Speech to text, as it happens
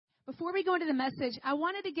Before we go into the message, I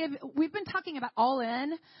wanted to we've been talking about All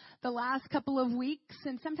In the last couple of weeks,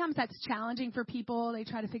 and sometimes that's challenging for people. They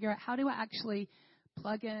try to figure out, how do I actually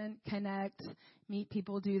plug in, connect, meet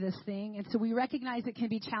people, do this thing? And so we recognize it can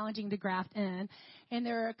be challenging to graft in. And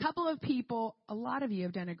there are a couple of people, a lot of you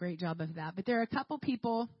have done a great job of that, but there are a couple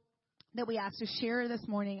people that we asked to share this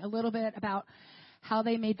morning a little bit about how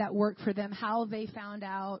they made that work for them, how they found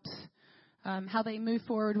out, how they moved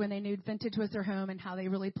forward when they knew Vintage was their home, and how they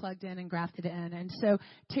really plugged in and grafted in. And so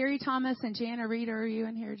Terry Thomas and Jana Reeder, are you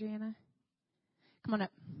in here, Jana? Come on up.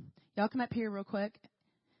 Y'all come up here real quick.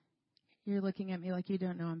 You're looking at me like you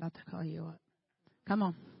don't know I'm about to call you up. Come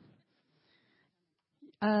on.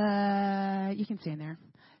 You can stand there.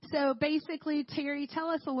 So basically, Terry, tell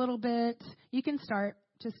us a little bit. You can start.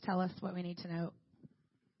 Just tell us what we need to know.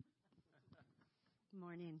 Good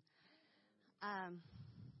morning.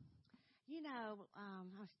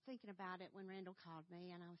 I was thinking about it when Randall called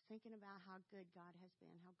me, and I was thinking about how good God has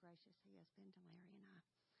been, how gracious He has been to Larry and I.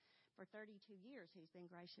 For 32 years, He's been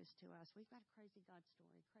gracious to us. We've got a crazy God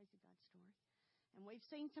story. And we've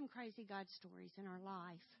seen some crazy God stories in our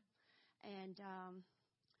life. And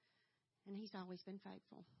He's always been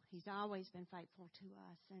faithful. He's always been faithful to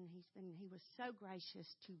us. And He was so gracious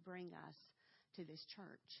to bring us to this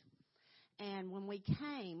church. And when we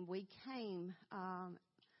came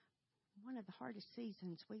one of the hardest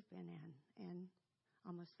seasons we've been in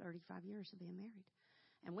almost 35 years of being married.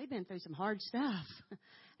 And we've been through some hard stuff.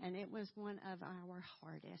 And it was one of our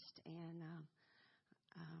hardest.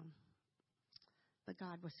 But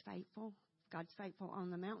God was faithful. God's faithful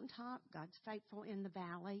on the mountaintop. God's faithful in the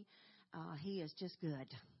valley. He is just good.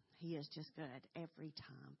 He is just good every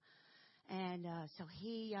time. And so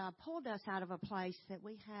He pulled us out of a place that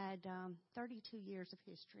we had 32 years of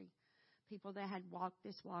history. People that had walked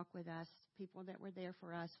this walk with us, people that were there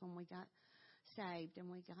for us when we got saved and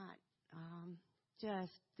we got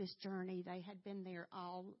just this journey. They had been there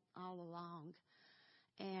all along.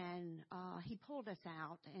 And He pulled us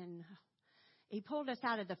out, and He pulled us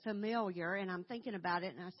out of the familiar. And I'm thinking about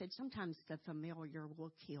it, and I said, sometimes the familiar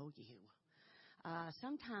will kill you.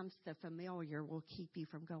 Sometimes the familiar will keep you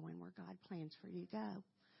from going where God plans for you to go.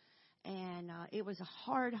 And it was a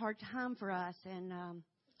hard time for us. And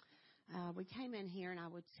we came in here, and I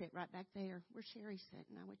would sit right back there where Sherry's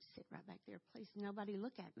sitting. I would sit right back there. Please, nobody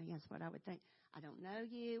look at me. That's what I would think. I don't know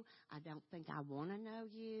you. I don't think I want to know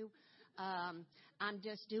you. I'm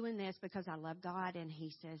just doing this because I love God, and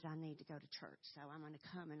He says I need to go to church. So I'm going to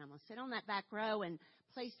come, and I'm going to sit on that back row, and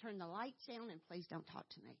please turn the lights down, and please don't talk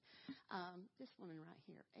to me. This woman right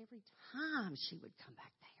here, every time she would come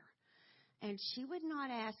back there, and she would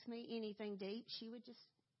not ask me anything deep. She would just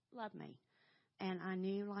love me. And I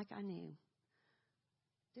knew, like I knew,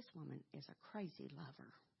 this woman is a crazy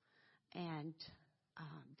lover. And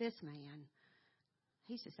this man,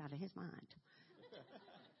 he's just out of his mind.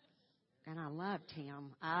 And I loved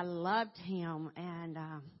him. And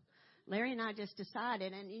Larry and I just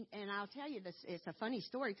decided, and I'll tell you this, it's a funny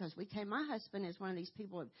story because my husband is one of these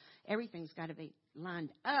people, everything's got to be lined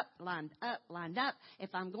up. If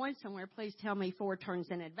I'm going somewhere, please tell me 4 turns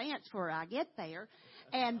in advance before I get there.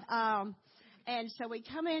 And so we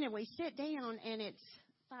come in and we sit down, and it's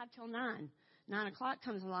 5 till 9. 9 o'clock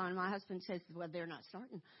comes along, and my husband says, well, they're not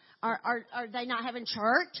starting. Are they not having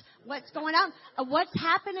church? What's going on? What's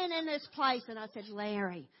happening in this place? And I said,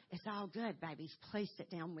 Larry, it's all good, baby. Please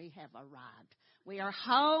sit down. We have arrived. We are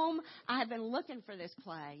home. I have been looking for this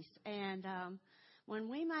place. And when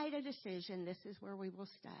we made a decision, this is where we will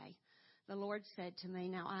stay. The Lord said to me,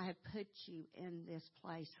 now I have put you in this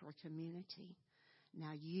place for community.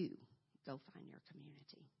 Now you go find your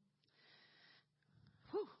community.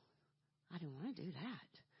 Whew. I didn't want to do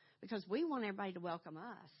that because we want everybody to welcome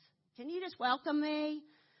us. Can you just welcome me?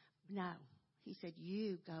 No. He said,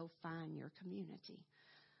 you go find your community.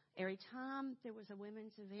 Every time there was a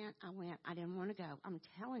women's event, I went. I didn't want to go. I'm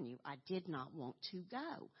telling you, I did not want to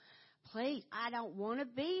go. Please, I don't want to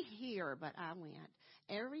be here, but I went.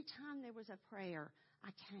 Every time there was a prayer,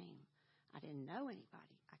 I came. I didn't know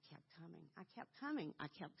anybody. I kept coming.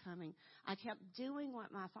 I kept doing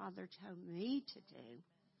what my Father told me to do.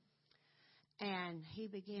 And He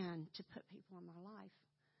began to put people in my life.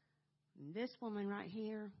 And this woman right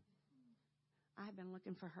here, I've been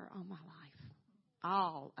looking for her all my life.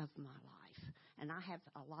 All of my life. And I have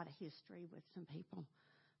a lot of history with some people,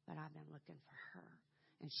 but I've been looking for her.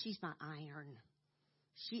 And she's my iron.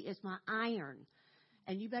 She is my iron.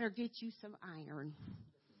 And you better get you some iron.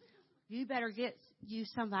 You better get you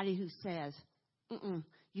somebody who says,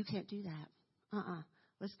 you can't do that.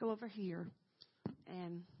 Let's go over here.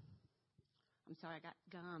 And I'm sorry, I got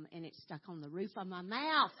gum and it's stuck on the roof of my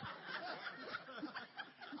mouth.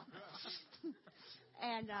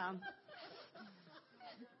 And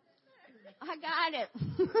I got it.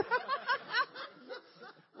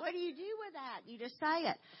 What do you do with that? You just say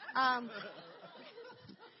it.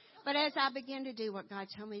 But as I began to do what God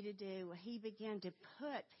told me to do, He began to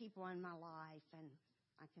put people in my life. And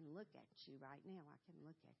I can look at you right now. I can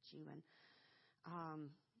look at you. And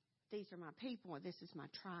these are my people. This is my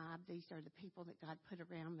tribe. These are the people that God put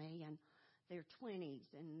around me. And they're 20s,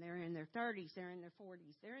 and they're in their 30s. They're in their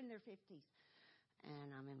 40s. They're in their 50s.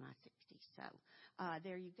 And I'm in my 60s. So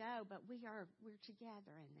there you go. But we're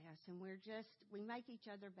together in this, and we make each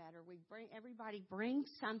other better. Everybody brings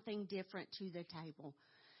something different to the table.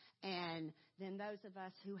 And then those of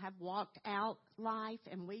us who have walked out life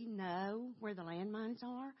and we know where the landmines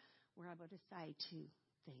are, we're able to say to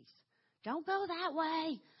these, don't go that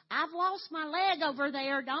way. I've lost my leg over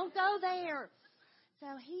there. Don't go there. So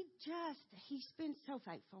he's been so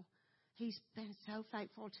faithful. He's been so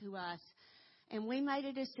faithful to us. And we made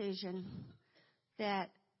a decision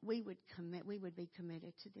that we would be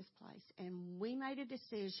committed to this place. And we made a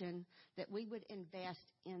decision that we would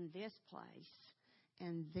invest in this place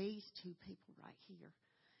and these two people right here.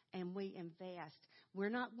 And we invest. We're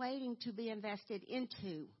not waiting to be invested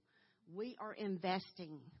into. We are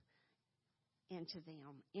investing into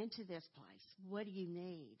them, into this place. What do you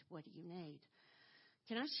need? What do you need?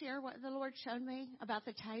 Can I share what the Lord showed me about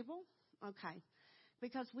the table? Okay.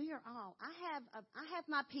 Because we are all, I have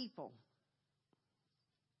my people.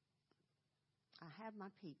 I have my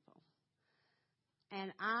people.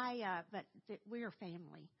 And but we are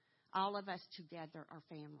family. All of us together are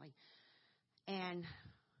family. And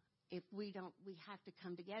if we don't, we have to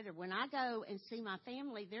come together. When I go and see my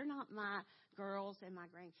family, they're not my girls and my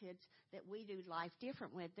grandkids that we do life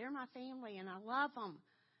different with. They're my family, and I love them.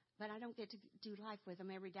 But I don't get to do life with them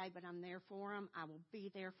every day, but I'm there for them. I will be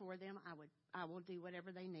there for them. I will do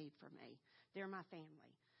whatever they need for me. They're my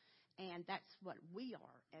family. And that's what we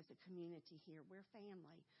are as a community here. We're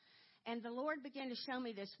family. And the Lord began to show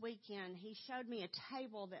me this weekend. He showed me a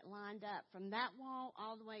table that lined up from that wall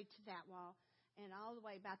all the way to that wall and all the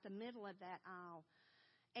way about the middle of that aisle.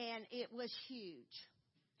 And it was huge.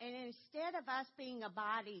 And instead of us being a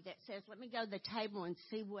body that says, let me go to the table and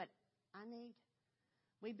see what I need,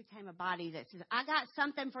 we became a body that says, I got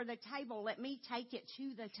something for the table. Let me take it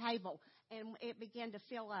to the table. And it began to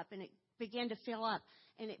fill up, and it began to fill up,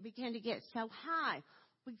 and it began to get so high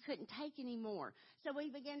we couldn't take any more. So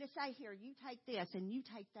we began to say, here, you take this, and you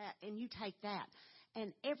take that, and you take that.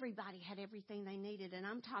 And everybody had everything they needed, and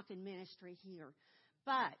I'm talking ministry here.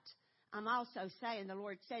 But I'm also saying, the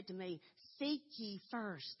Lord said to me, seek ye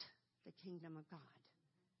first the kingdom of God,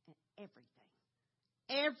 and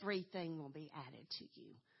everything will be added to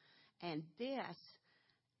you. And this,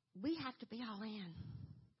 we have to be all in.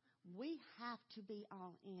 We have to be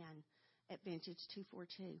all in at Vintage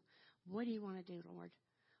 242. What do you want to do, Lord?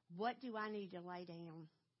 What do I need to lay down?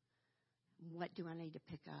 What do I need to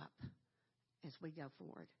pick up as we go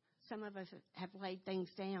forward? Some of us have laid things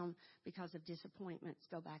down because of disappointments.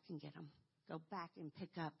 Go back and get them. Go back and pick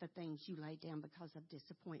up the things you laid down because of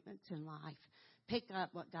disappointments in life. Pick up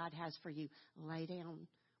what God has for you. Lay down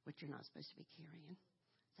what you're not supposed to be carrying.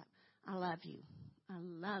 So I love you. I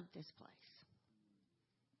love this place.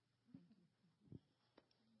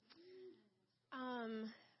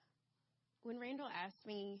 When Randall asked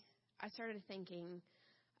me, I started thinking,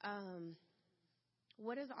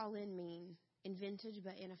 what does all in mean in Vintage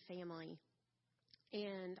but in a family?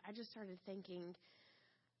 And I just started thinking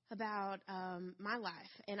about my life.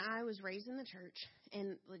 And I was raised in the church,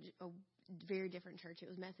 in a very different church. It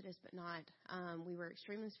was Methodist, but not. We were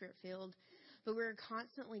extremely spirit-filled, but we were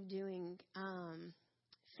constantly doing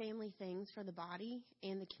family things for the body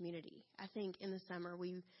and the community. I think in the summer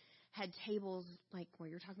we had tables, like what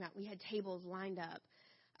you're talking about, we had tables lined up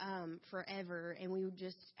forever, and we would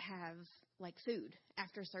just have like food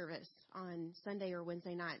after service on Sunday or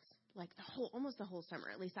Wednesday nights, like almost the whole summer,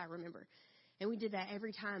 at least I remember. And we did that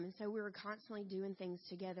every time, and so we were constantly doing things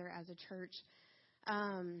together as a church.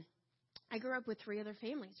 I grew up with 3 other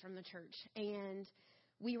families from the church, and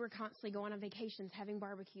we were constantly going on vacations, having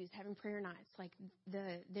barbecues, having prayer nights. Like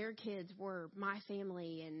their kids were my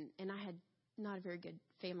family, and I had not a very good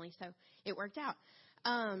family, so it worked out.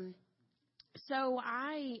 So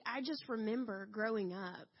I just remember growing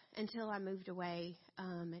up until I moved away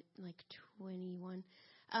at like 21.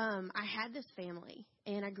 I had this family,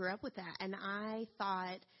 and I grew up with that, and I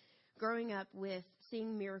thought growing up with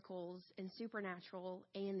seeing miracles and supernatural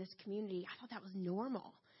in this community, I thought that was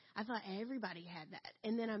normal. I thought everybody had that.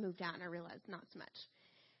 And then I moved out, and I realized not so much.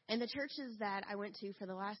 And the churches that I went to for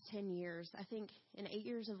the last 10 years, I think in 8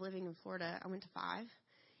 years of living in Florida, I went to 5.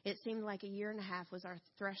 It seemed like a year and a half was our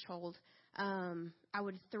threshold. I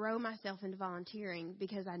would throw myself into volunteering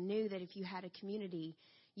because I knew that if you had a community,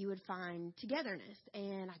 you would find togetherness.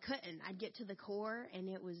 And I couldn't. I'd get to the core, and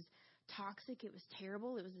it was toxic. It was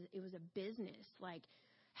terrible. It was a business. Like,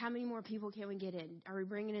 how many more people can we get in? Are we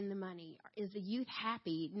bringing in the money? Is the youth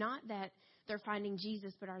happy? Not that they're finding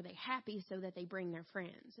Jesus, but are they happy so that they bring their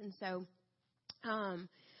friends? And so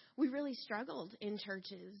we really struggled in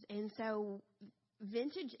churches. And so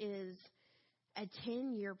Vintage is a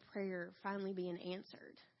 10-year prayer finally being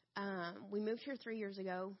answered. We moved here 3 years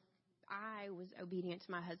ago. I was obedient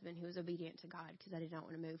to my husband, who was obedient to God, because I did not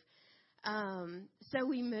want to move. So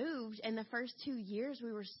we moved, and the first 2 years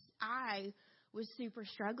I was super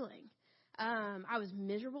struggling. I was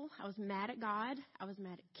miserable. I was mad at God. I was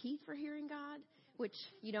mad at Keith for hearing God, which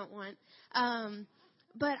you don't want.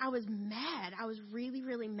 But I was mad. I was really,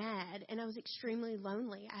 really mad, and I was extremely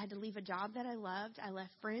lonely. I had to leave a job that I loved. I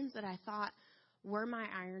left friends that I thought were my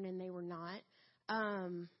iron, and they were not.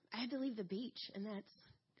 I had to leave the beach, and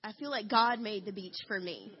I feel like God made the beach for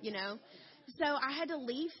me, you know. So I had to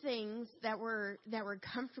leave things that were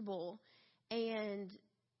comfortable, and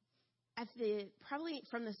probably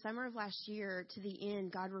from the summer of last year to the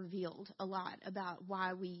end, God revealed a lot about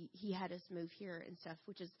why He had us move here and stuff,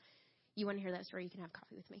 which is, you want to hear that story, you can have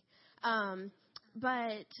coffee with me.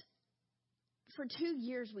 But for 2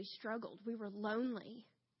 years, we struggled. We were lonely.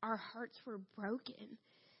 Our hearts were broken.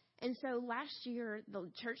 And so last year,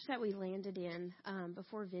 the church that we landed in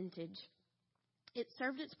before Vintage, it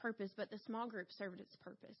served its purpose, but the small group served its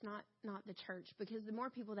purpose, not the church. Because the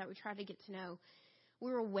more people that we tried to get to know,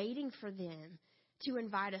 we were waiting for them to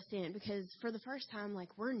invite us in. Because for the first time, like,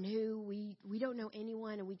 we're new, we don't know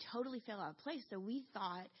anyone, and we totally fell out of place. So we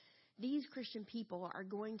thought these Christian people are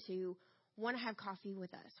going to want to have coffee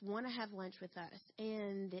with us, want to have lunch with us.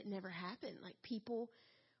 And it never happened. Like, people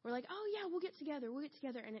were like, oh, yeah, we'll get together.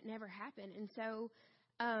 And it never happened. And so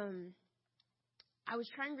I was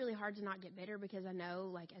trying really hard to not get bitter, because I know,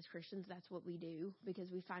 like, as Christians, that's what we do, because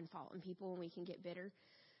we find fault in people and we can get bitter.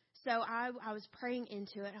 So I was praying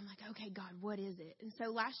into it. I'm like, okay, God, what is it? And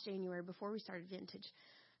so last January, before we started Vintage,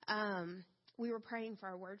 we were praying for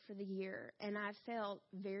our word for the year. And I felt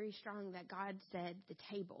very strong that God said the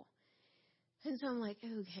table. And so I'm like,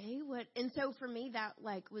 okay, what? And so for me, that,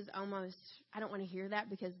 like, was almost, I don't want to hear that,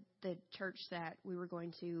 because the church that we were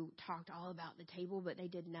going to talked all about the table, but they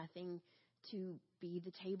did nothing to be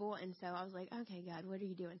the table. And so I was like, okay, God, what are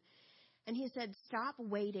you doing? And He said, stop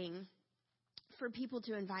waiting for people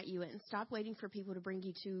to invite you in. Stop waiting for people to bring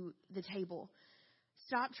you to the table.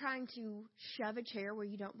 Stop trying to shove a chair where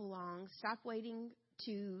you don't belong. Stop waiting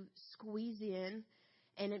to squeeze in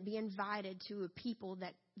and be invited to a people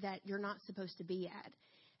that you're not supposed to be at.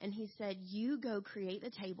 And He said, you go create the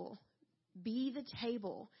table, be the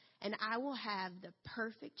table, and I will have the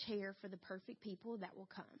perfect chair for the perfect people that will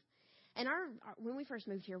come. And when we first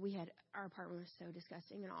moved here, our apartment was so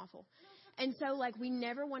disgusting and awful. And so, like, we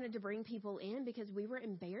never wanted to bring people in because we were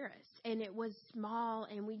embarrassed. And it was small,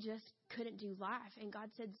 and we just couldn't do life. And God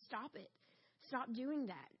said, stop it. Stop doing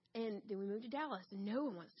that. And then we moved to Dallas, and no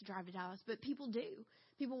one wants to drive to Dallas, but people do.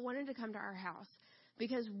 People wanted to come to our house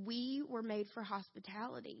because we were made for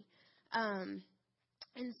hospitality. And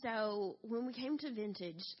so when we came to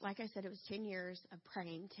Vintage, like I said, it was 10 years of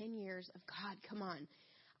praying, 10 years of, God, come on.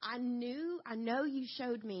 I know you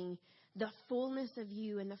showed me the fullness of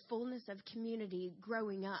you and the fullness of community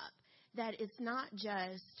growing up, that it's not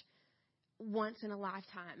just once in a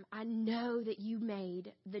lifetime. I know that you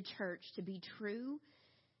made the church to be true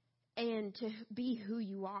and to be who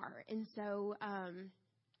you are. And so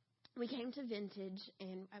we came to Vintage,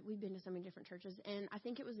 and we've been to so many different churches, and I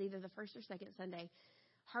think it was either the first or second Sunday,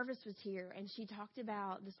 Harvest was here, and she talked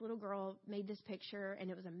about this little girl made this picture, and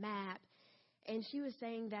it was a map. And she was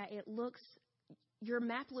saying that your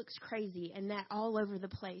map looks crazy and that all over the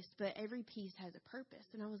place, but every piece has a purpose.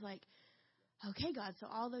 And I was like, okay, God, so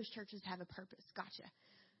all those churches have a purpose. Gotcha.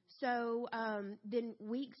 So then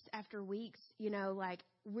weeks after weeks, like,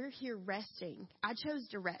 we're here resting. I chose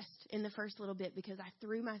to rest in the first little bit because I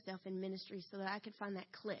threw myself in ministry so that I could find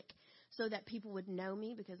that click, so that people would know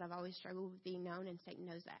me, because I've always struggled with being known, and Satan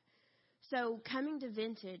knows that. So coming to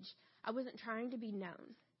Vintage, I wasn't trying to be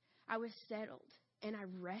known. I was settled, and I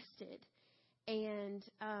rested. And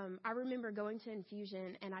I remember going to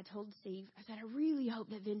Infusion, and I told Steve, I said, I really hope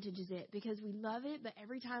that Vintage is it, because we love it, but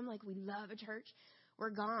every time, like, we love a church,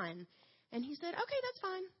 we're gone. And he said, okay, that's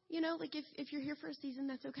fine. Like, if you're here for a season,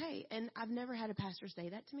 that's okay. And I've never had a pastor say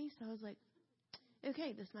that to me, so I was like,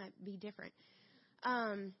 okay, this might be different.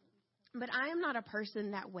 But I am not a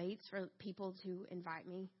person that waits for people to invite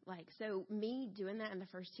me. So me doing that in the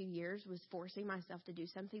first 2 years was forcing myself to do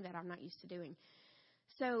something that I'm not used to doing.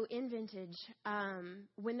 So in Vintage,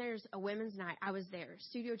 when there's a women's night, I was there.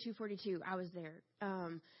 Studio 242, I was there.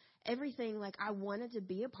 Everything, I wanted to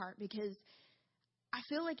be a part, because I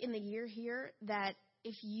feel like in the year here that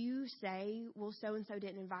if you say, well, so-and-so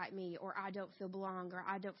didn't invite me, or I don't feel belong, or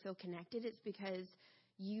I don't feel connected, it's because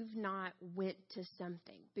you've not went to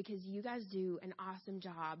something, because you guys do an awesome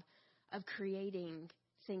job of creating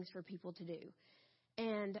things for people to do.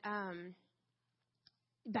 And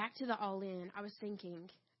back to the All In, I was thinking,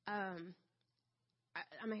 I'm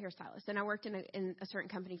a hairstylist, and I worked in a certain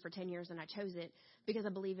company for 10 years, and I chose it because I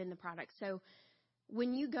believe in the product. So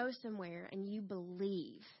when you go somewhere and you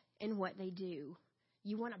believe in what they do,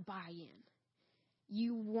 you want to buy in.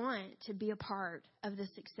 You want to be a part of the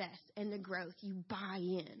success and the growth. You buy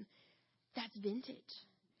in. That's Vintage.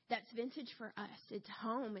 That's Vintage for us. It's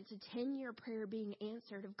home. It's a 10-year prayer being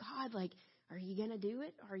answered of God. Are you going to do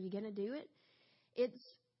it? Are you going to do it?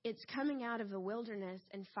 It's coming out of the wilderness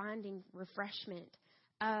and finding refreshment.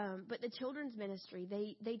 But the children's ministry,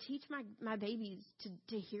 they teach my babies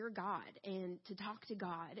to hear God and to talk to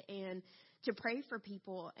God and to pray for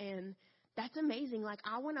people. And that's amazing.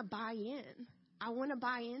 I want to buy in. I want to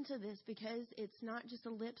buy into this, because it's not just a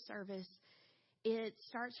lip service. It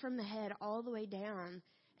starts from the head all the way down,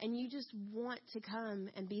 and you just want to come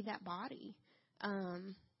and be that body.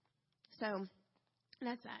 So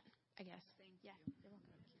that's that, I guess. Thank you.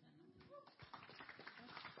 You're welcome.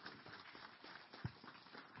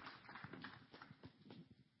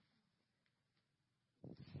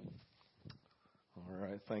 All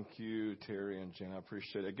right. Thank you, Terry and Jen. I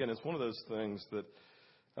appreciate it. Again, it's one of those things that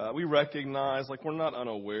we recognize, we're not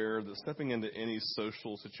unaware that stepping into any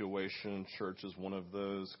social situation, church is one of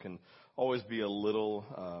those, can always be a little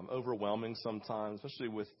overwhelming sometimes, especially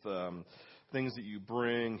with things that you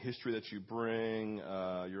bring, history that you bring,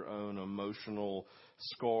 your own emotional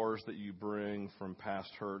scars that you bring from past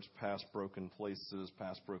hurts, past broken places,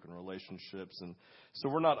 past broken relationships. And so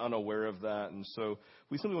we're not unaware of that. And so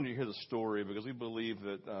we simply want you to hear the story, because we believe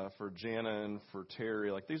that for Jana and for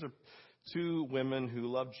Terry, these are two women who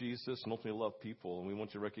love Jesus and ultimately love people. And we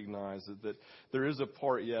want you to recognize that there is a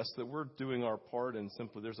part, yes, that we're doing our part, and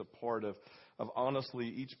simply there's a part of honestly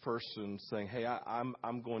each person saying, hey,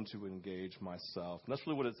 I'm going to engage myself. And that's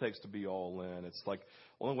really what it takes to be all in. It's the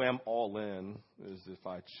only way I'm all in is if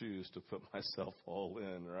I choose to put myself all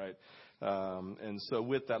in, right? And so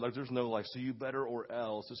with that, there's no so you better or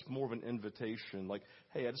else. It's more of an invitation.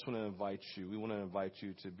 Hey, I just want to invite you. We want to invite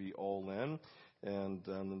you to be all in. And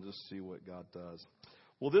then just see what God does.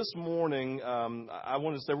 Well, this morning, I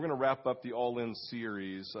want to say we're going to wrap up the All In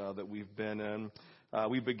series that we've been in.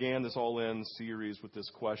 We began this All In series with this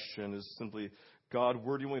question, is simply, God,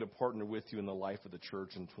 where do you want me to partner with you in the life of the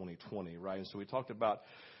church in 2020, right? And so we talked about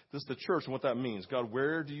this, the church, and what that means. God,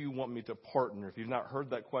 where do you want me to partner? If you've not heard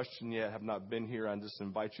that question yet, have not been here, I just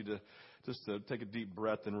invite you to take a deep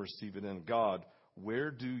breath and receive it in. God,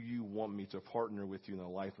 where do you want me to partner with you in the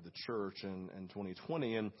life of the church in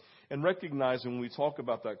 2020? And recognizing when we talk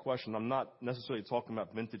about that question, I'm not necessarily talking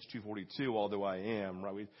about Vintage 242, although I am,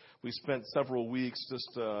 right? We spent several weeks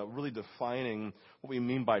just really defining what we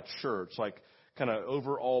mean by church, kind of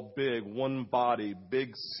overall big, one body,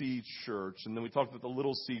 big C church. And then we talked about the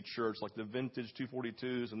little C church, like the Vintage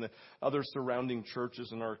 242s and the other surrounding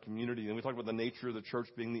churches in our community. And we talked about the nature of the church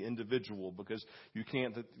being the individual, because you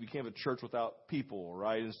can't have a church without people,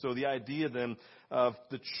 right? And so the idea then of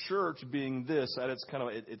the church being this at its kind of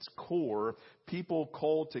its core, people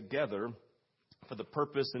called together for the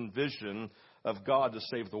purpose and vision of God to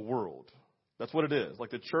save the world. That's what it is.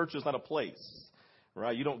 The church is not a place.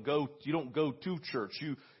 Right? You don't go to church.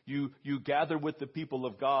 You gather with the people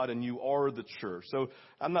of God, and you are the church. So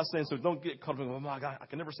I'm not saying, so don't get caught up in, oh my God, I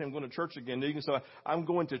can never say I'm going to church again. You can say, I'm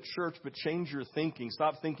going to church, but change your thinking.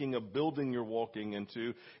 Stop thinking of building you're walking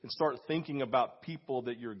into, and start thinking about people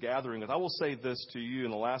that you're gathering with. I will say this to you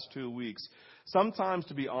in the last 2 weeks. Sometimes,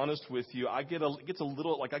 to be honest with you, I get a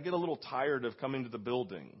little tired of coming to the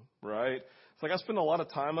building, right? It's I spend a lot of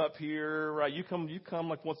time up here, right? You come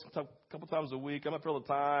a couple times a week. I'm up here all the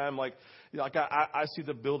time. I see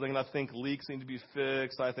the building and I think leaks need to be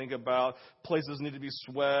fixed. I think about places need to be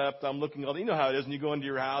swept. I'm looking you know how it is when you go into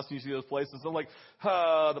your house and you see those places. I'm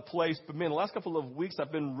the place. But man, the last couple of weeks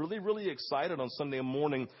I've been really, really excited on Sunday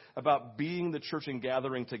morning about being the church and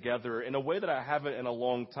gathering together in a way that I haven't in a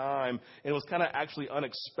long time. And it was kind of actually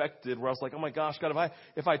unexpected, where I was like, oh my gosh, God,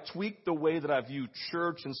 if I tweak the way that I view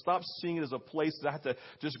church and stop seeing it as a place that I have to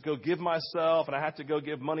just go give myself and I have to go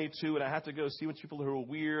give money to, and and I had to go see a bunch of people who were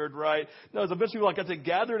weird, right? No, it's a bunch of people I got to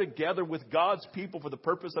gather together with God's people for the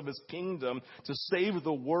purpose of His kingdom to save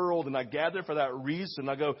the world, and I gathered for that reason.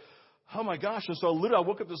 I go, oh my gosh. And so literally I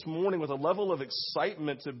woke up this morning with a level of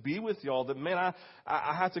excitement to be with y'all that, man,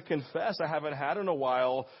 I have to confess I haven't had in a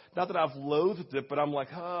while. Not that I've loathed it, but I'm like,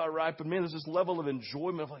 oh, right. But man, there's this level of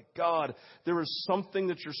enjoyment of like, God, there is something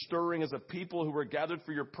that you're stirring as a people who are gathered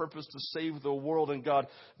for your purpose to save the world. And God,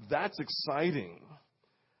 that's exciting.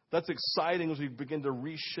 That's exciting as we begin to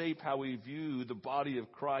reshape how we view the body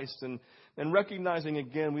of Christ. And recognizing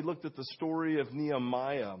again, we looked at the story of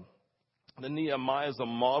Nehemiah. The Nehemiah is a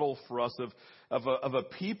model for us of a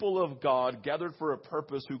people of God gathered for a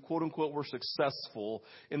purpose who, quote unquote, were successful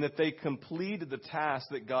in that they completed the task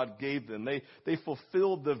that God gave them. They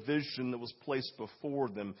fulfilled the vision that was placed before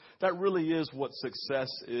them. That really is what success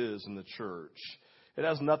is in the church. It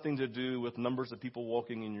has nothing to do with numbers of people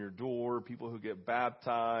walking in your door, people who get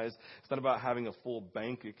baptized. It's not about having a full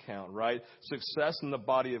bank account, right? Success in the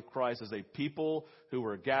body of Christ is a people who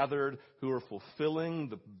are gathered, who are fulfilling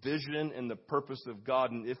the vision and the purpose of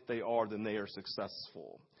God. And if they are, then they are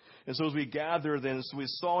successful. And so as we gather then, so we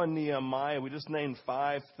saw in Nehemiah, we just named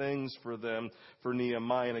 5 things for them, for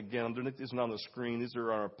Nehemiah. And again, these are not on the screen. These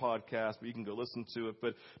are on our podcast, but you can go listen to it.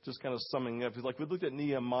 But just kind of summing up, like we looked at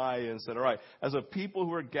Nehemiah and said, all right, as a people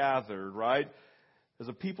who are gathered, right? As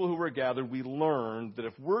a people who are gathered, we learned that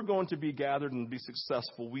if we're going to be gathered and be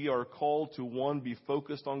successful, we are called to, one, be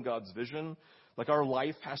focused on God's vision. Like our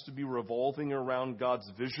life has to be revolving around God's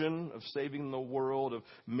vision of saving the world, of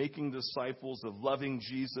making disciples, of loving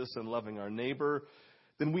Jesus and loving our neighbor.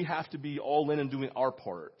 Then we have to be all in and doing our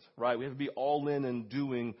part, right? We have to be all in and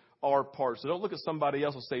doing our part. So don't look at somebody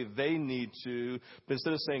else and say they need to, but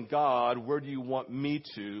instead of saying, God, where do you want me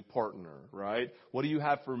to partner, right? What do you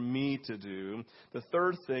have for me to do? The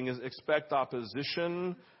third thing is expect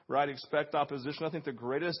opposition, right? Expect opposition. I think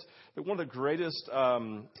one of the greatest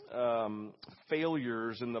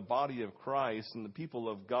failures in the body of Christ and the people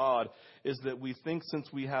of God is that we think since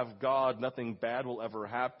we have God, nothing bad will ever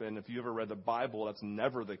happen. If you ever read the Bible, that's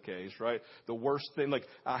never the case, right? The worst thing, like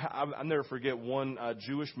I'll never forget one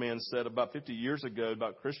Jewish man said about 50 years ago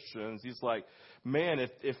about Christians. He's like, man,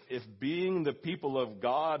 if being the people of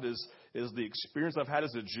God is the experience I've had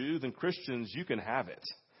as a Jew, then Christians, you can have it.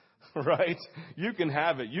 Right? You can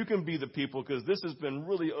have it. You can be the people because this has been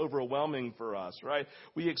really overwhelming for us, right?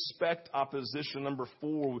 We expect opposition. Number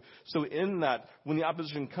 4. So in that, when the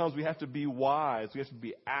opposition comes, we have to be wise. We have to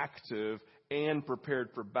be active and prepared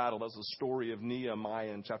for battle. That's the story of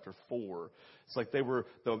Nehemiah in chapter 4. It's like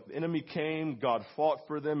the enemy came, God fought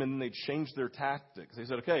for them, and then they changed their tactics. They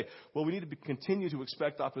said, okay, well, we need to continue to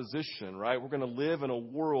expect opposition, right? We're going to live in a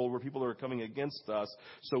world where people are coming against us.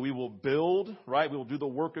 So we will build, right? We will do the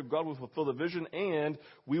work of God. We'll fulfill the vision, and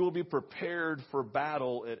we will be prepared for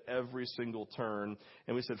battle at every single turn.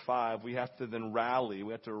 And we said 5, we have to then rally.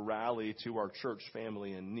 We have to rally to our church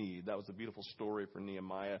family in need. That was a beautiful story for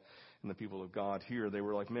Nehemiah and the people of God here. They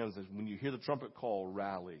were like, man, when you hear the trumpet call,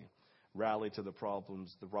 rally. Rally to the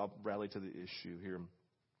problems, rally to the issue here.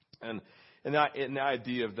 And the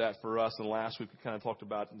idea of that for us, and last week we kind of talked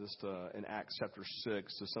about this in Acts chapter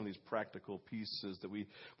 6, to some of these practical pieces that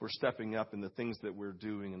we're stepping up in the things that we're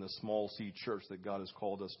doing in the small C church that God has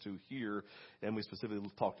called us to here. And we specifically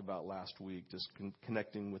talked about last week, just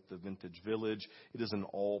connecting with the Vintage Village. It is an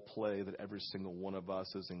all play that every single one of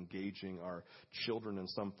us is engaging our children in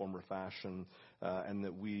some form or fashion, and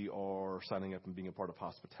that we are signing up and being a part of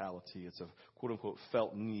hospitality. It's a quote unquote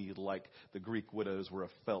felt need, like the Greek widows were a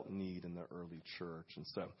felt need in the early church. And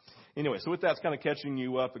so anyway, so with that, it's kind of catching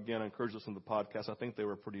you up again. I encourage this from the podcast. I think they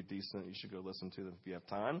were pretty decent. You should go listen to them if you have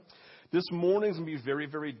time. This morning's going to be very,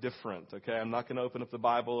 very different. Okay. I'm not going to open up the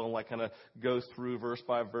Bible and like kind of go through verse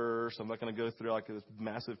by verse. I'm not going to go through like this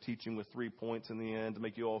massive teaching with 3 points in the end to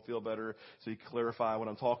make you all feel better so you can clarify what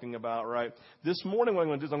I'm talking about, right? This morning, what I'm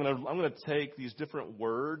going to do is I'm going to take these different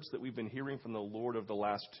words that we've been hearing from the Lord over the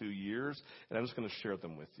last 2 years, and I'm just going to share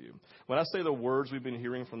them with you. When I say the words we've been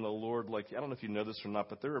hearing from the Lord, like, I don't know if you know this or not,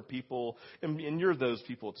 but there are people, and you're those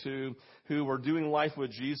people too, who are doing life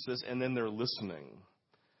with Jesus and then they're listening,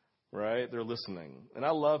 right? They're listening. And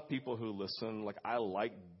I love people who listen. Like, I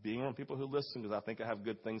like being around people who listen because I think I have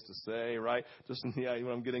good things to say, right? Just in the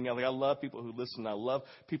what I'm getting at. Like, I love people who listen. I love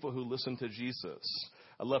people who listen to Jesus.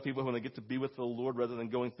 I love people when they get to be with the Lord, rather than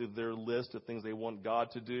going through their list of things they want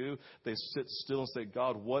God to do, they sit still and say,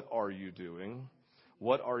 God, what are you doing?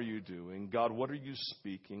 What are you doing? God, what are you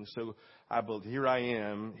speaking? So I believe, here I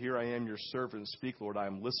am, your servant. Speak, Lord, I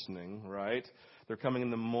am listening, right? They're coming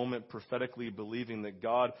in the moment prophetically believing that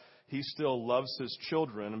God, He still loves His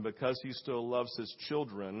children, and because He still loves His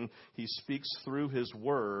children, He speaks through His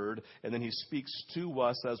Word, and then He speaks to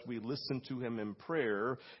us as we listen to Him in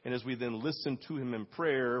prayer. And as we then listen to Him in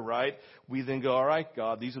prayer, right, we then go, all right,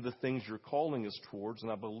 God, these are the things You're calling us towards.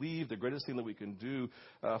 And I believe the greatest thing that we can do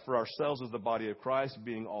for ourselves as the body of Christ,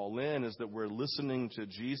 being all in, is that we're listening to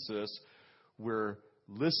Jesus. We're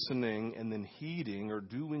listening and then heeding or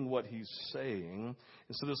doing what He's saying.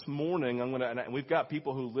 And so this morning, and we've got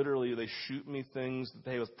people who literally, they shoot me things that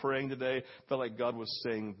they was praying today. Felt like God was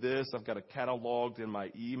saying this. I've got it cataloged in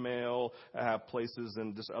my email. I have places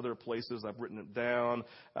and just other places. I've written it down.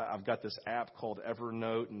 I've got this app called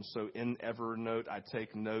Evernote. And so in Evernote, I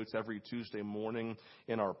take notes every Tuesday morning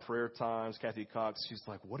in our prayer times. Kathy Cox, she's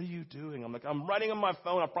like, what are you doing? I'm like, I'm writing on my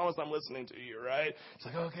phone. I promise I'm listening to you, right? It's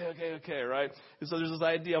like, okay, right? And so there's this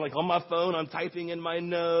idea. I'm like, on my phone, I'm typing in my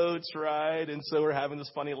notes, right? And so we're having this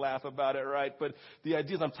funny laugh about it, right? But the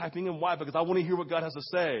idea is I'm typing in why? Because I want to hear what God has to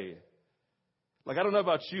say. Like, I don't know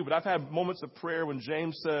about you, but I've had moments of prayer when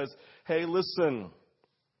James says, hey, listen,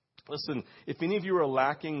 if any of you are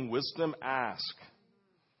lacking wisdom, ask.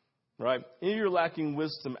 Right? Any of you are lacking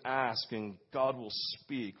wisdom, ask, and God will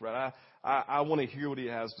speak, right? I want to hear what He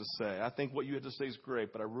has to say. I think what you have to say is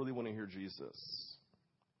great, but I really want to hear Jesus.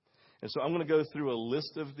 And so I'm going to go through a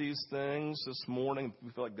list of these things this morning. We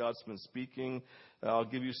feel like God's been speaking. I'll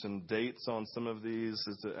give you some dates on some of these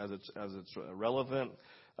as it's relevant.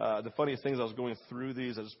 The funny thing is, I was going through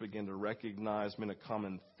these, I just began to recognize a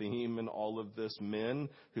common theme in all of this. Men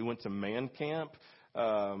who went to man camp. If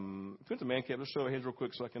you went to man camp, let's show hands real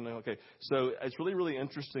quick so I can know. Okay, so it's really, really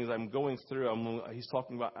interesting as I'm going through. He's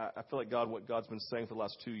talking about, I feel like what God's been saying for the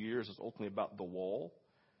last 2 years is ultimately about the wall.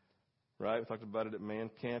 Right? We talked about it at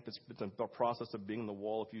Man Camp. It's a process of being the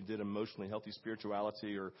wall. If you did emotionally healthy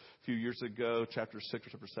spirituality, or a few years ago, chapter 6 or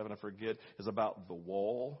chapter 7, I forget, is about the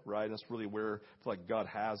wall, right? And that's really where I feel like God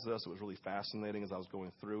has us. It was really fascinating as I was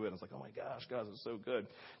going through it. I was like, oh my gosh, God, this is so good.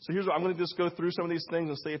 So here's what I'm going to just go through some of these things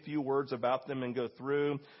and say a few words about them and go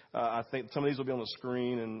through. I think some of these will be on the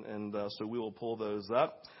screen, and so we will pull those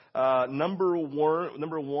up. Number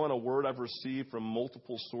one, a word I've received from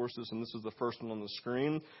multiple sources, and this is the first one on the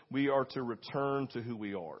screen. We are to return to who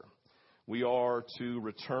we are. We are to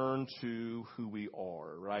return to who we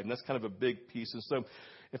are, right? And that's kind of a big piece. And so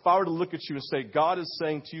if I were to look at you and say, God is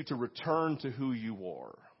saying to you to return to who you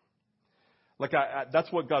are. Like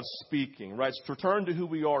that's what God's speaking, right? It's to return to who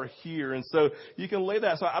we are here. And so you can lay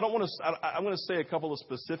that. So I'm going to say a couple of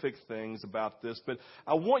specific things about this, but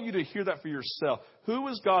I want you to hear that for yourself. Who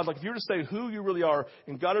is God? Like if you were to say who you really are,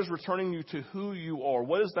 and God is returning you to who you are,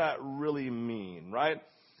 what does that really mean, right?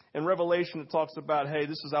 In Revelation, it talks about, hey,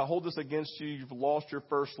 I hold this against you. You've lost your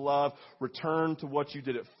first love. Return to what you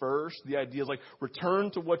did at first. The idea is like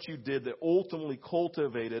return to what you did that ultimately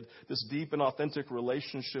cultivated this deep and authentic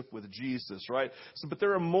relationship with Jesus, right? So, but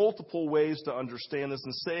there are multiple ways to understand this.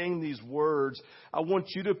 And saying these words, I want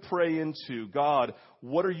you to pray into, God,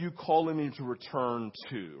 what are you calling me to return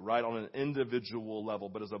to, right, on an individual level?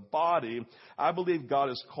 But as a body, I believe God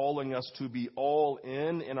is calling us to be all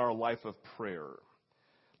in our life of prayer.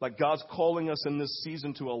 Like God's calling us in this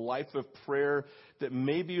season to a life of prayer that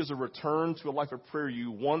maybe is a return to a life of prayer you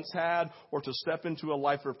once had, or to step into a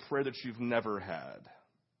life of prayer that you've never had.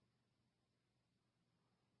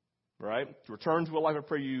 Right? To return to a life of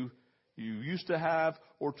prayer you used to have,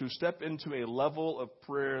 or to step into a level of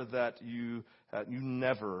prayer that you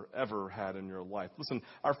never, ever had in your life. Listen,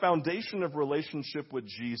 our foundation of relationship with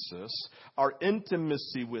Jesus, our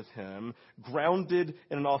intimacy with Him, grounded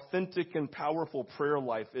in an authentic and powerful prayer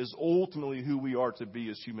life, is ultimately who we are to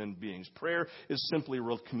be as human beings. Prayer is simply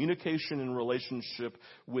communication and relationship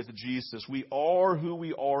with Jesus. We are who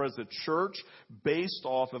we are as a church based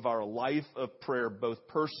off of our life of prayer, both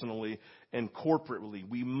personally and corporately.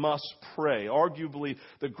 We must pray. Arguably,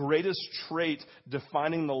 the greatest trait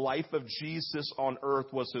defining the life of Jesus on earth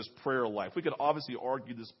was His prayer life. We could obviously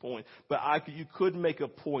argue this point, but you could make a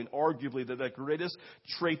point, arguably, that the greatest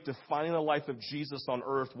trait defining the life of Jesus on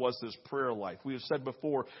earth was His prayer life. We have said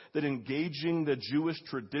before that engaging the Jewish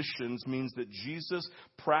traditions means that Jesus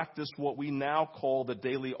practiced what we now call the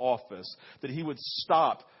daily office, that He would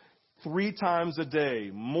stop 3 times a day,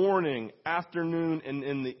 morning, afternoon, and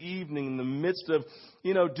in the evening, in the midst of,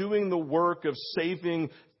 doing the work of saving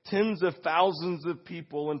tens of thousands of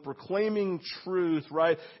people and proclaiming truth,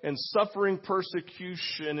 right? And suffering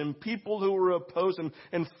persecution and people who were opposed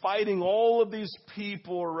and fighting all of these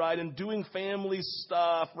people, right? And doing family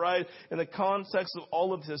stuff, right? In the context of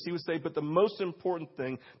all of this, he would say, but the most important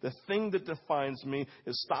thing, the thing that defines me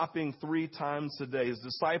is stopping 3 times a day. His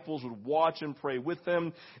disciples would watch and pray with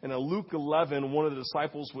him. And in Luke 11, one of the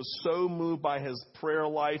disciples was so moved by his prayer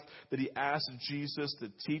life that he asked Jesus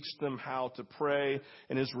to teach them how to pray.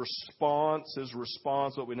 And his response,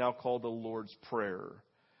 what we now call the Lord's Prayer,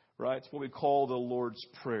 right? It's what we call the Lord's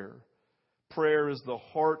Prayer. Prayer is the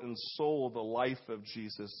heart and soul of the life of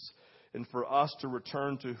Jesus. And for us to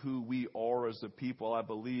return to who we are as a people, I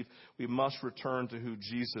believe we must return to who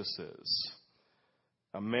Jesus is.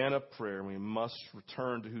 A man of prayer, and we must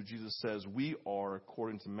return to who Jesus says we are,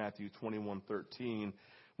 according to Matthew 21:13.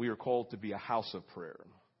 We are called to be a house of prayer.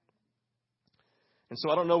 And so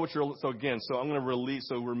I don't know what I'm going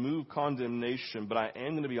to remove condemnation, but I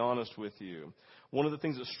am going to be honest with you. One of the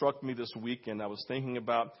things that struck me this weekend, I was thinking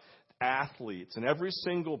about athletes, and every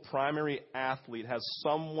single primary athlete has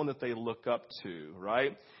someone that they look up to,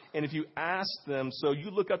 right? And if you ask them, so you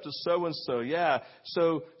look up to so-and-so, yeah,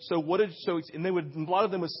 and a lot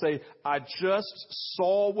of them would say, I just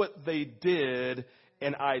saw what they did,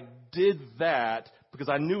 and I did that, because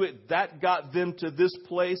I knew that got them to this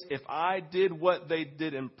place. If I did what they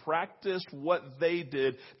did and practiced what they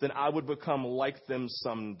did, then I would become like them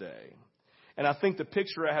someday. And I think the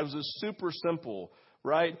picture I have is just super simple,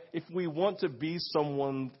 right? If we want to be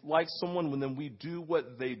like someone, then we do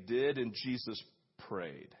what they did, and Jesus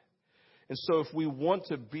prayed. And so if we want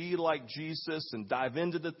to be like Jesus and dive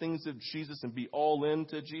into the things of Jesus and be all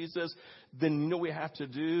into Jesus, then you know what we have to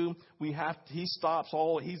do? He just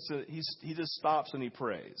stops and he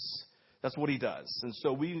prays. That's what he does. And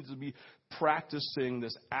so we need to be practicing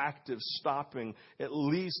this active stopping at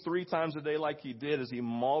least 3 times a day like he did, as he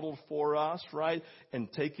modeled for us, right? And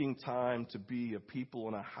taking time to be a people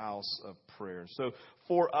in a house of prayer. So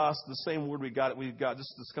for us, the same word we got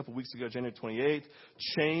just a couple weeks ago, January 28th,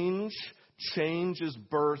 change. Change is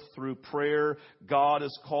birthed through prayer. God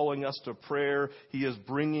is calling us to prayer. He is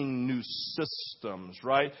bringing new systems,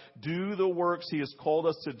 right? Do the works he has called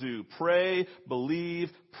us to do. Pray, believe,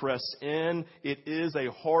 press in. It is a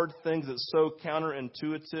hard thing that's so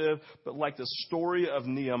counterintuitive, but like the story of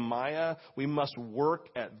Nehemiah, we must work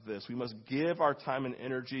at this. We must give our time and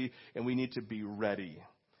energy, and we need to be ready.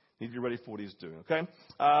 Need to be ready for what he's doing, okay?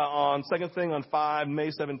 On May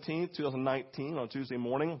 17th, 2019, on Tuesday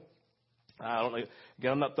morning, I don't know.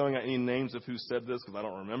 Again, I'm not throwing out any names of who said this because I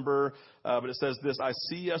don't remember. But it says this: I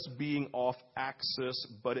see us being off axis,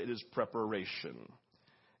 but it is preparation.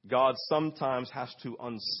 God sometimes has to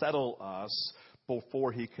unsettle us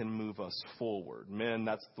before he can move us forward. Men,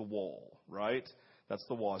 that's the wall, right? That's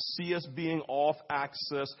the wall. I see us being off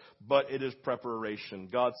axis, but it is preparation.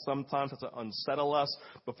 God sometimes has to unsettle us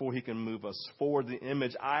before he can move us forward. The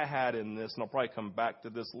image I had in this, and I'll probably come back to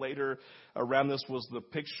this later, around this was the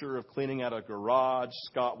picture of cleaning out a garage.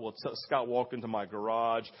 Scott walked into my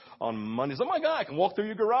garage on Monday. He said, oh my God, I can walk through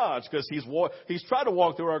your garage, because he's tried to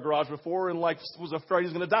walk through our garage before and was afraid he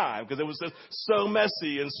was going to die because it was just so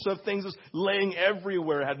messy and so things was laying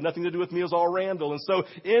everywhere. It had nothing to do with me. It was all Randall. And so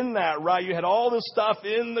in that, right, you had all this stuff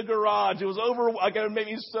in the garage. It was it made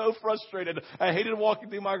me so frustrated. I hated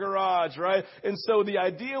walking through my garage, right? And so the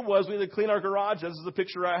idea was we had to clean our garage. This is the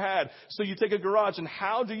picture I had. So you take a garage, and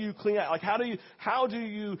how do you clean it? Like how do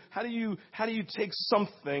you take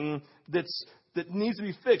something that needs to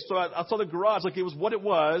be fixed? So I saw the garage like it was what it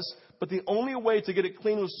was, but the only way to get it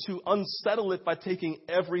clean was to unsettle it by taking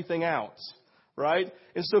everything out. Right?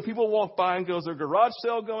 And so people walk by and go, is there a garage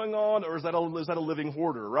sale going on, or is that a living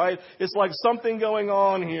hoarder, right? It's like something going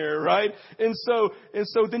on here, right? And so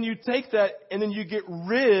then you take that and then you get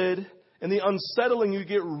rid, and the unsettling, you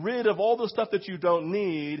get rid of all the stuff that you don't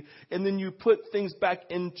need, and then you put things back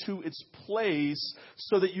into its place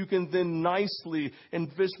so that you can then nicely and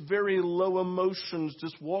with very low emotions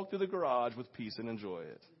just walk through the garage with peace and enjoy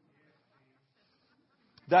it.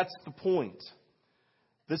 That's the point.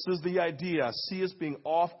 This is the idea. I see us being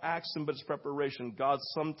off axis, but it's preparation. God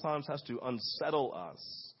sometimes has to unsettle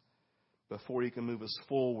us before he can move us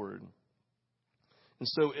forward. And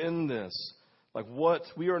so in this,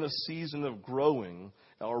 we are in a season of growing.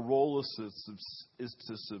 Our role is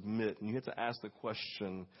to submit. And you have to ask the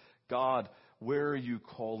question, God, where are you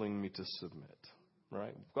calling me to submit?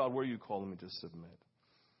 Right? God, where are you calling me to submit?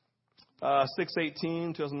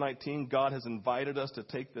 6/18/2019, God has invited us to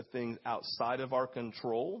take the things outside of our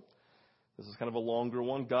control. This is kind of a longer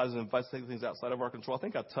one. God has invited us to take things outside of our control. I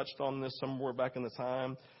think I touched on this somewhere back in the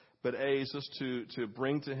time. But A is just to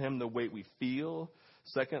bring to him the weight we feel.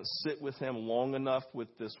 Second, sit with him long enough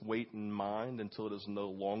with this weight in mind until it is no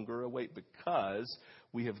longer a weight because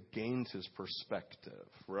we have gained his perspective,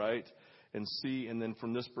 right? And then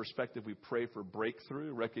from this perspective, we pray for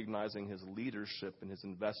breakthrough, recognizing his leadership and his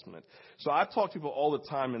investment. So I talk to people all the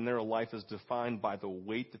time, and their life is defined by the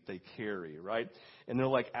weight that they carry, right? And they're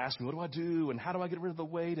like, asking, what do I do? And how do I get rid of the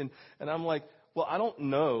weight? And I'm like, well, I don't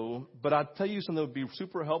know, but I'll tell you something that would be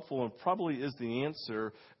super helpful and probably is the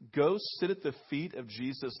answer. Go sit at the feet of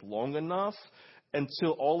Jesus long enough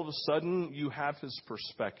until all of a sudden you have his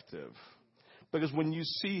perspective. Because when you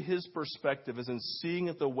see his perspective, as in seeing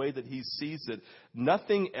it the way that he sees it,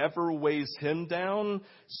 nothing ever weighs him down.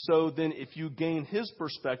 So then if you gain his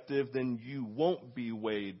perspective, then you won't be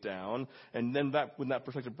weighed down. And then when that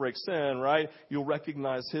perspective breaks in, right, you'll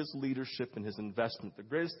recognize his leadership and his investment. The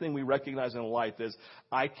greatest thing we recognize in life is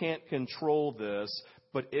I can't control this,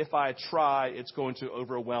 but if I try, it's going to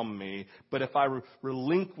overwhelm me. But if I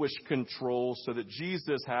relinquish control so that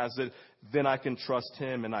Jesus has it, then I can trust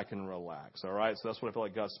him and I can relax. All right? So that's what I feel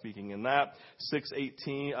like God's speaking in that.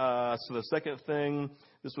 6:18. So the second thing,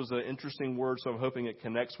 this was an interesting word, so I'm hoping it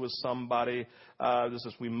connects with somebody. This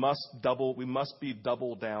is we must be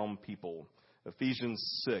double down people. Ephesians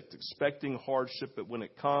 6, expecting hardship, but when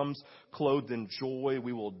it comes, clothed in joy,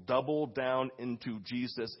 we will double down into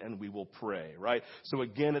Jesus and we will pray, right? So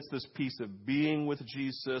again, it's this piece of being with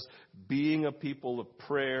Jesus, being a people of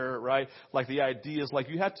prayer, right? Like the idea is like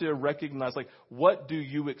you have to recognize, like, what do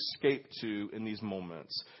you escape to in these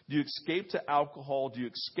moments? Do you escape to alcohol? Do you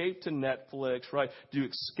escape to Netflix, right? Do you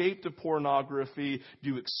escape to pornography? Do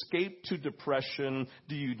you escape to depression?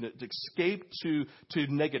 Do you escape to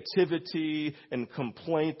negativity and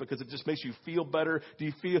complaint because it just makes you feel better?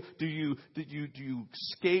 Do you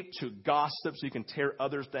escape to gossip so you can tear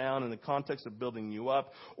others down in the context of building you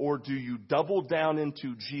up? Or do you double down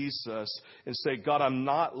into Jesus and say, God, I'm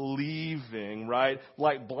not leaving, right?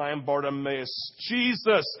 Like blind Bartimaeus,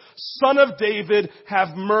 Jesus, Son of David,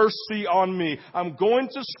 have mercy on me. I'm going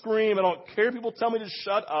to scream. I don't care if people tell me to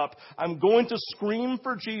shut up. I'm going to scream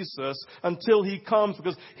for Jesus until he comes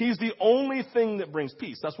because he's the only thing that brings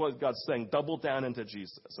peace. That's what God's saying. Double down into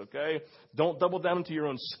Jesus, okay? Don't double down into your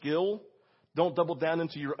own skill. Don't double down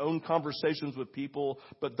into your own conversations with people,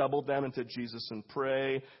 but double down into Jesus and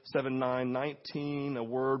pray. 7:9:19, a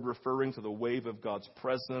word referring to the wave of God's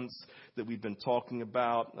presence that we've been talking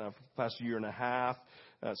about for the past year and a half.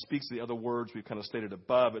 Speaks to the other words we've kind of stated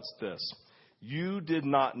above. It's this. You did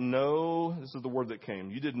not know, this is the word that came,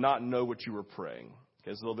 you did not know what you were praying.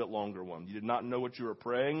 Okay, it's a little bit longer one. You did not know what you were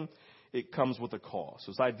praying. It comes with a cost.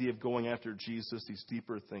 So this idea of going after Jesus, these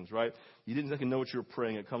deeper things, right? You didn't exactly know what you were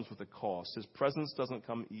praying. It comes with a cost. His presence doesn't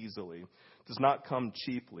come easily. Does not come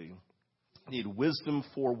cheaply. Need wisdom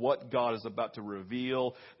for what God is about to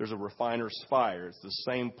reveal. There's a refiner's fire. It's the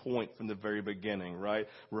same point from the very beginning, right?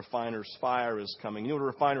 Refiner's fire is coming. You know what a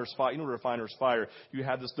refiner's fire? You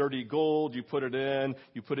have this dirty gold. You put it in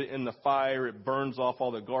the fire. It burns off all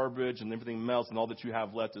the garbage and everything melts, and all that you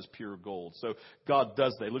have left is pure gold. So God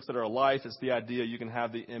does that. He looks at our life. It's the idea you can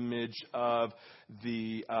have the image of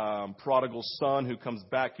the prodigal son who comes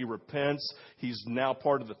back. He repents. He's now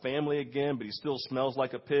part of the family again, but he still smells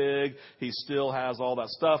like a pig. He still has all that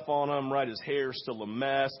stuff on him, right? His hair's still a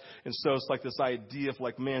mess. And so it's like this idea of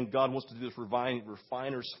like, man, God wants to do this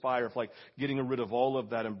refiner's fire of like getting rid of all of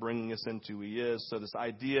that and bringing us into who he is. So this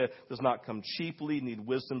idea does not come cheaply. Need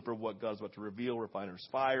wisdom for what God's about to reveal. Refiner's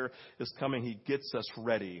fire is coming. He gets us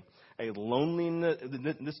ready. A loneliness,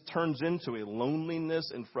 this turns into a loneliness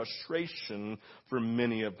and frustration for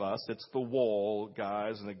many of us. It's the wall,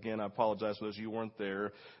 guys. And again, I apologize for those of you who weren't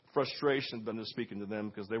there. Frustration, but I'm just speaking to them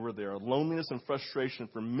because they were there. Loneliness and frustration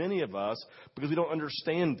for many of us because we don't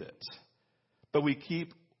understand it. But we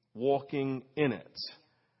keep walking in it,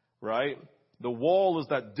 right? The wall is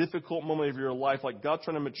that difficult moment of your life, like God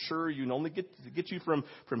trying to mature you and only get you from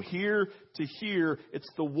here to here. It's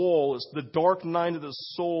the wall. It's the dark night of the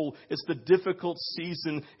soul. It's the difficult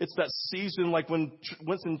season. It's that season like when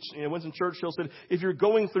Winston Churchill said, if you're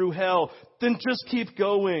going through hell, then just keep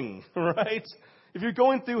going, right? If you're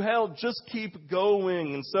going through hell, just keep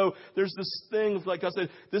going. And so there's this thing, like I said,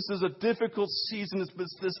 this is a difficult season.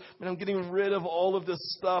 It's this, man, I'm getting rid of all of this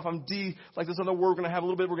stuff. Like this other word we're going to have a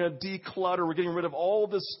little bit, we're going to declutter. We're getting rid of all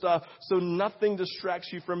this stuff so nothing distracts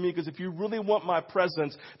you from me. Because if you really want my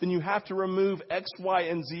presence, then you have to remove X, Y,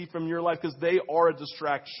 and Z from your life because they are a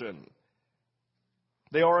distraction.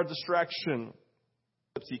 They are a distraction.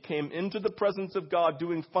 He came into the presence of God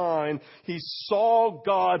doing fine. He saw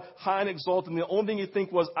God high and exalted. And the only thing he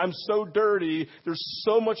think was, I'm so dirty. There's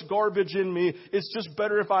so much garbage in me. It's just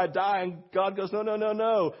better if I die. And God goes, no, no, no,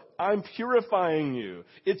 no. I'm purifying you.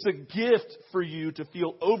 It's a gift for you to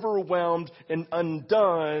feel overwhelmed and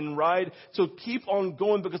undone, right? So keep on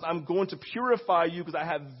going because I'm going to purify you because I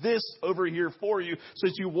have this over here for you. So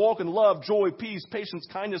as you walk in love, joy, peace, patience,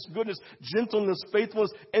 kindness, goodness, gentleness,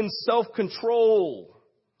 faithfulness, and self-control.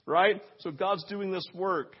 Right? So God's doing this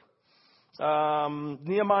work.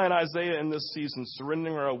 Nehemiah and Isaiah in this season,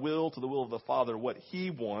 surrendering our will to the will of the Father, what he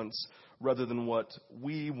wants rather than what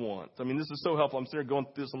we want. I mean, this is so helpful. I'm sitting there going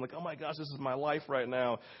through this. I'm like, oh my gosh, this is my life right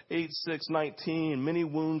now. 8:6:19. Many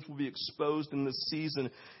wounds will be exposed in this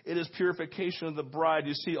season. It is purification of the bride.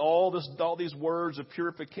 You see all these words of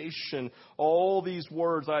purification, all these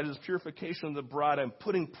words. It is purification of the bride. I'm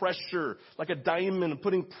putting pressure like a diamond,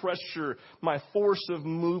 putting pressure. My force of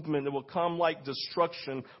movement. It will come like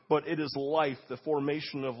destruction, but it is life, the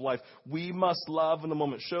formation of life. We must love in the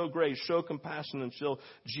moment, show grace, show compassion until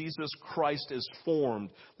Jesus Christ is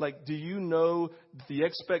formed. Like, do you know the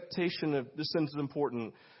expectation of, this sentence is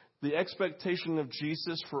important, the expectation of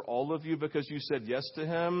Jesus for all of you because you said yes to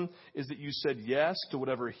him is that you said yes to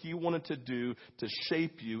whatever he wanted to do to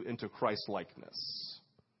shape you into Christ-likeness.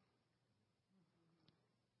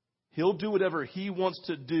 He'll do whatever he wants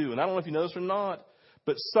to do. And I don't know if you know this or not,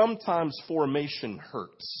 but sometimes formation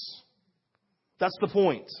hurts. That's the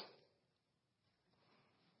point.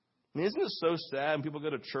 I mean, isn't it so sad when people go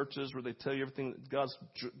to churches where they tell you everything,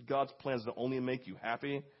 God's plans to only make you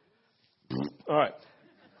happy? All right.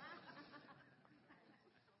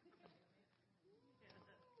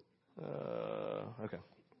 Okay.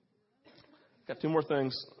 Got two more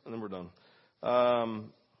things, and then we're done.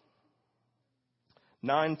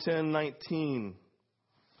 9:10:19.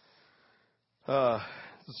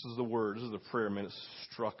 This is the word. This is the prayer, man. It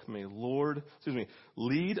struck me.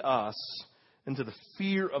 Lead us into the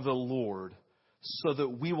fear of the Lord so that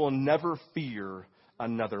we will never fear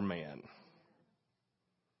another man.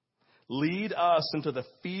 Lead us into the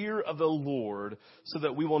fear of the Lord so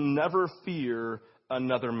that we will never fear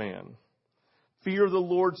another man. Fear of the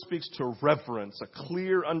Lord speaks to reverence, a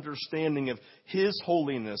clear understanding of his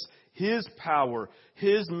holiness, his power,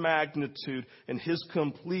 his magnitude, and his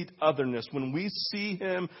complete otherness. When we see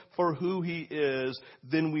him for who he is,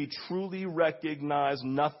 then we truly recognize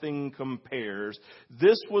nothing compares.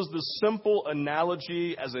 This was the simple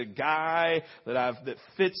analogy as a guy that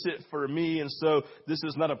fits it for me. And so this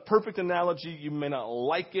is not a perfect analogy. You may not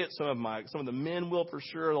like it. Some of the men will for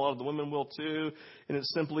sure. A lot of the women will too. And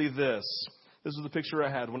it's simply this. This is the picture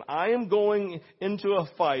I had. When I am going into a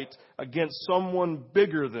fight against someone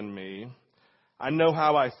bigger than me, I know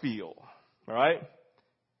how I feel. All right?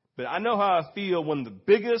 But I know how I feel when the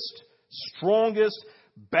biggest, strongest,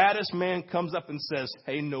 baddest man comes up and says,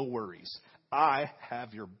 hey, no worries. I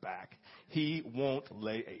have your back. He won't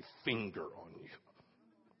lay a finger on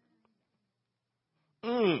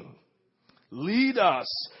you. Lead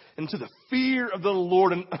us into the fear of the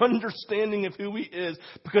Lord and understanding of who he is,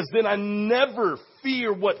 because then I never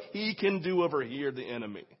fear what he can do over here, the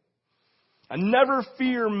enemy. I never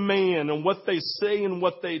fear man and what they say and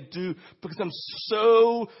what they do, because I'm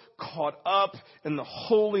so caught up in the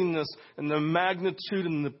holiness and the magnitude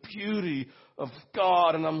and the beauty of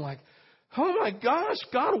God. And I'm like, oh my gosh,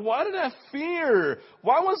 God, why did I fear?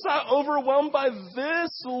 Why was I overwhelmed by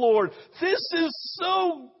this, Lord? This is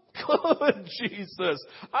so good, Jesus.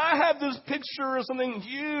 I have this picture of something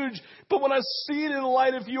huge, but when I see it in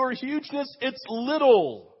light of your hugeness, it's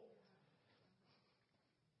little.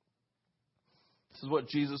 This is what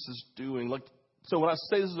Jesus is doing. So when I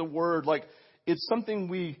say this is a word, it's something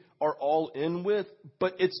we are all in with,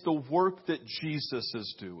 but it's the work that Jesus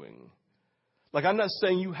is doing. I'm not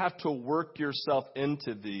saying you have to work yourself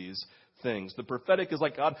into these things. The prophetic is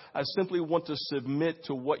like, God, I simply want to submit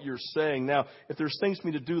to what you're saying. Now, if there's things for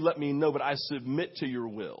me to do, let me know, but I submit to your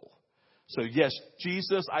will. So yes,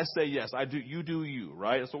 Jesus, I say yes. I do. You do you,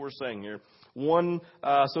 right? That's what we're saying here. So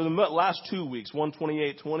the last 2 weeks,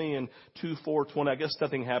 1:28:20 and 2:4:20. I guess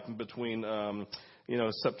nothing happened between,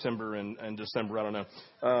 September and December. I don't know.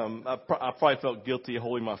 I probably felt guilty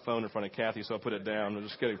holding my phone in front of Kathy, so I put it down. I'm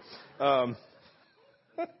just kidding.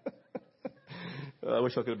 I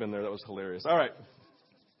wish I could have been there. That was hilarious. All right.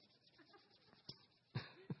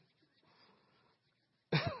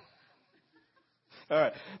 All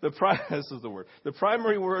right. This is the word. The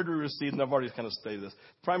primary word we received, and I've already kind of stated this,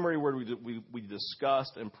 the primary word we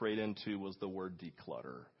discussed and prayed into was the word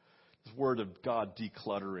declutter. This word of God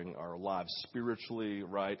decluttering our lives spiritually,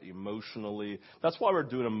 right, emotionally. That's why we're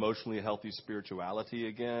doing emotionally healthy spirituality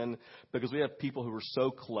again, because we have people who are so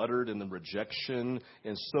cluttered in the rejection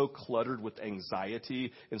and so cluttered with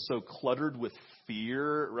anxiety and so cluttered with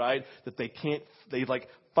fear, right, that they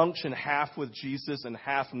function half with Jesus and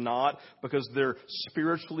half not because they're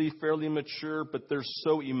spiritually fairly mature, but they're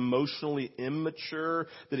so emotionally immature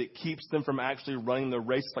that it keeps them from actually running the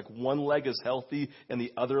race. It's like one leg is healthy and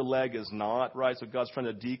the other leg is not, right? So God's trying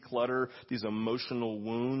to declutter these emotional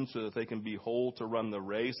wounds so that they can be whole to run the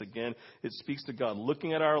race. Again, it speaks to God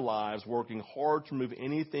looking at our lives, working hard to remove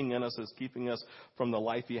anything in us that's keeping us from the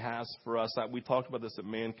life He has for us. We talked about this at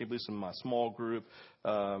Man Cave, at least in my small group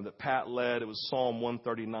that Pat led. It was Psalm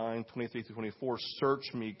 139, 23 through 24.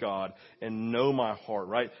 Search me, God, and know my heart,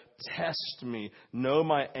 right? Test me, know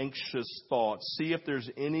my anxious thoughts. See if there's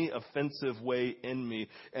any offensive way in me,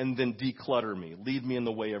 and then declutter me. Lead me in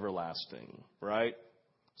the way everlasting, right?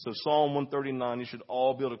 So Psalm 139, you should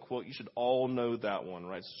all be able to quote. You should all know that one,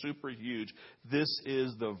 right? Super huge. This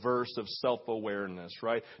is the verse of self-awareness,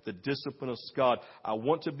 right? The discipline of God. I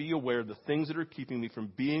want to be aware of the things that are keeping me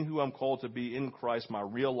from being who I'm called to be in Christ, my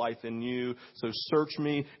real life in you. So search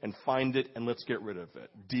me and find it, and let's get rid of it.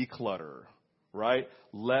 Declutter, right?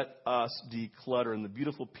 Let us declutter. And the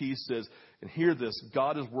beautiful piece is, and hear this,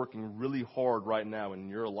 God is working really hard right now in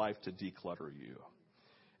your life to declutter you.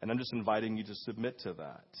 And I'm just inviting you to submit to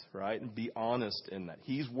that, right? And be honest in that.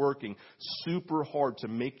 He's working super hard to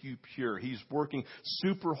make you pure. He's working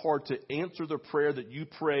super hard to answer the prayer that you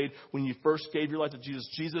prayed when you first gave your life to Jesus.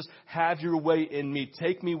 Jesus, have your way in me.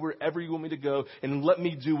 Take me wherever you want me to go and let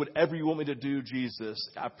me do whatever you want me to do, Jesus.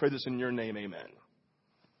 I pray this in your name. Amen.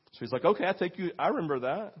 So he's like, okay, I take you. I remember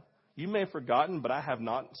that. You may have forgotten, but I have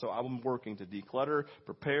not. So I'm working to declutter,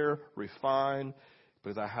 prepare, refine,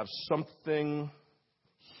 because I have something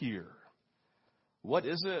here. What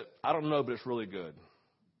is it? I don't know, but it's really good.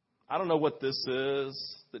 I don't know what this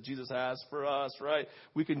is that Jesus has for us, right?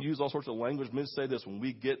 We can use all sorts of language. Maybe say this when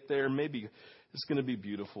we get there. Maybe it's going to be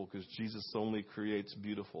beautiful because Jesus only creates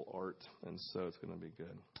beautiful art, and so it's going to be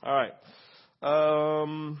good. All right.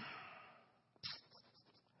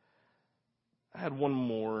 I had one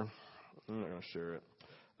more. I'm not going to share it.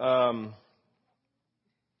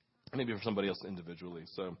 Maybe for somebody else individually.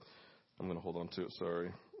 So I'm going to hold on to it.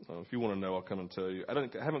 Sorry. If you want to know, I'll come and tell you. I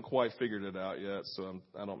haven't quite figured it out yet, so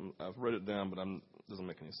I've wrote it down, but it doesn't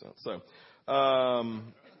make any sense. So,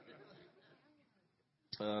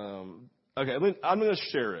 okay, I'm going to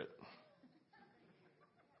share it.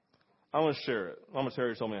 I'm going to share it. Mama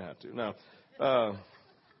Terry told me I had to. Now,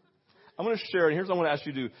 I'm going to share it. Here's what I want to ask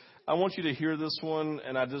you to do. I want you to hear this one,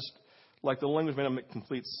 and I just, like the language may not make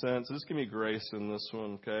complete sense. So just give me grace in this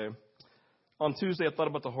one, okay? On Tuesday, I thought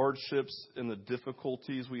about the hardships and the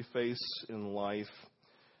difficulties we face in life.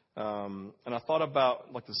 And I thought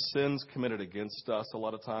about like the sins committed against us a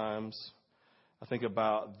lot of times. I think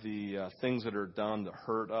about the things that are done to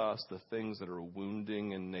hurt us, the things that are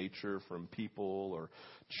wounding in nature from people or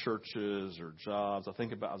churches or jobs. I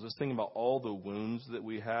was just thinking about all the wounds that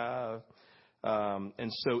we have. I'm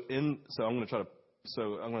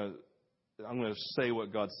going to say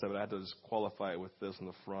what God said, but I had to just qualify it with this in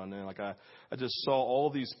the front end. Like I just saw all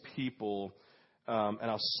these people, and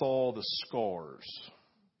I saw the scars.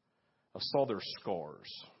 I saw their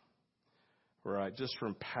scars, right? Just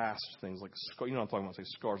from past things, like you know what I'm talking about, say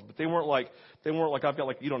scars. But they weren't like I've got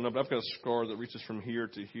like you don't know, but I've got a scar that reaches from here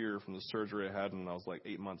to here from the surgery I had when I was like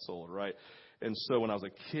 8 months old, right? And so when I was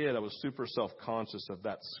a kid, I was super self-conscious of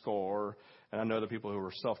that scar, and I know the people who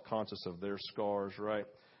were self-conscious of their scars, right?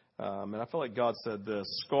 And I feel like God said this,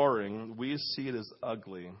 scarring, we see it as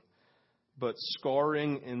ugly, but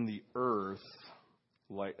scarring in the earth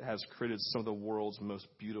has created some of the world's most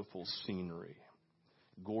beautiful scenery,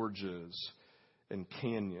 gorges and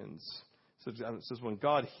canyons. So it says when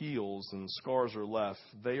God heals and scars are left,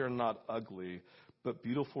 they are not ugly, but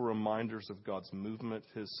beautiful reminders of God's movement,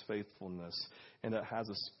 His faithfulness, and it has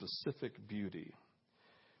a specific beauty.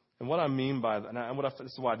 And what I mean by that,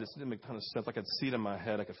 this is why this didn't make a ton of sense. I could see it in my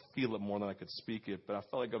head. I could feel it more than I could speak it. But I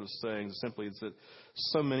felt like God was saying simply is that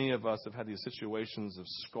so many of us have had these situations of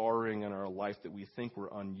scarring in our life that we think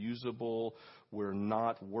we're unusable, we're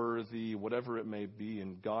not worthy, whatever it may be.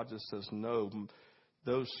 And God just says, no,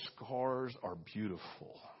 those scars are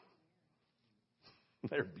beautiful.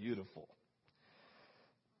 They're beautiful.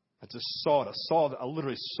 I just saw it. I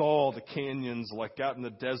literally saw the canyons like out in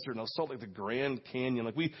the desert, and I saw like the Grand Canyon.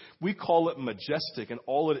 Like we call it majestic, and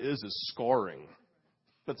all it is scarring.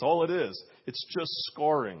 That's all it is. It's just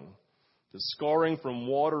scarring. The scarring from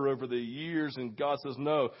water over the years, and God says,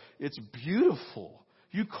 no, it's beautiful.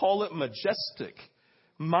 You call it majestic.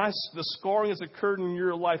 The scarring has occurred in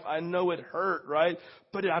your life. I know it hurt, right?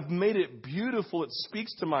 But I've made it beautiful. It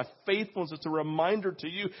speaks to my faithfulness. It's a reminder to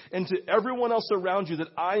you and to everyone else around you that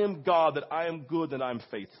I am God, that I am good, that I'm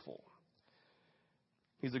faithful.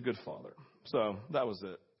 He's a good Father. So that was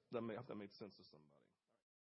it. That made sense to somebody.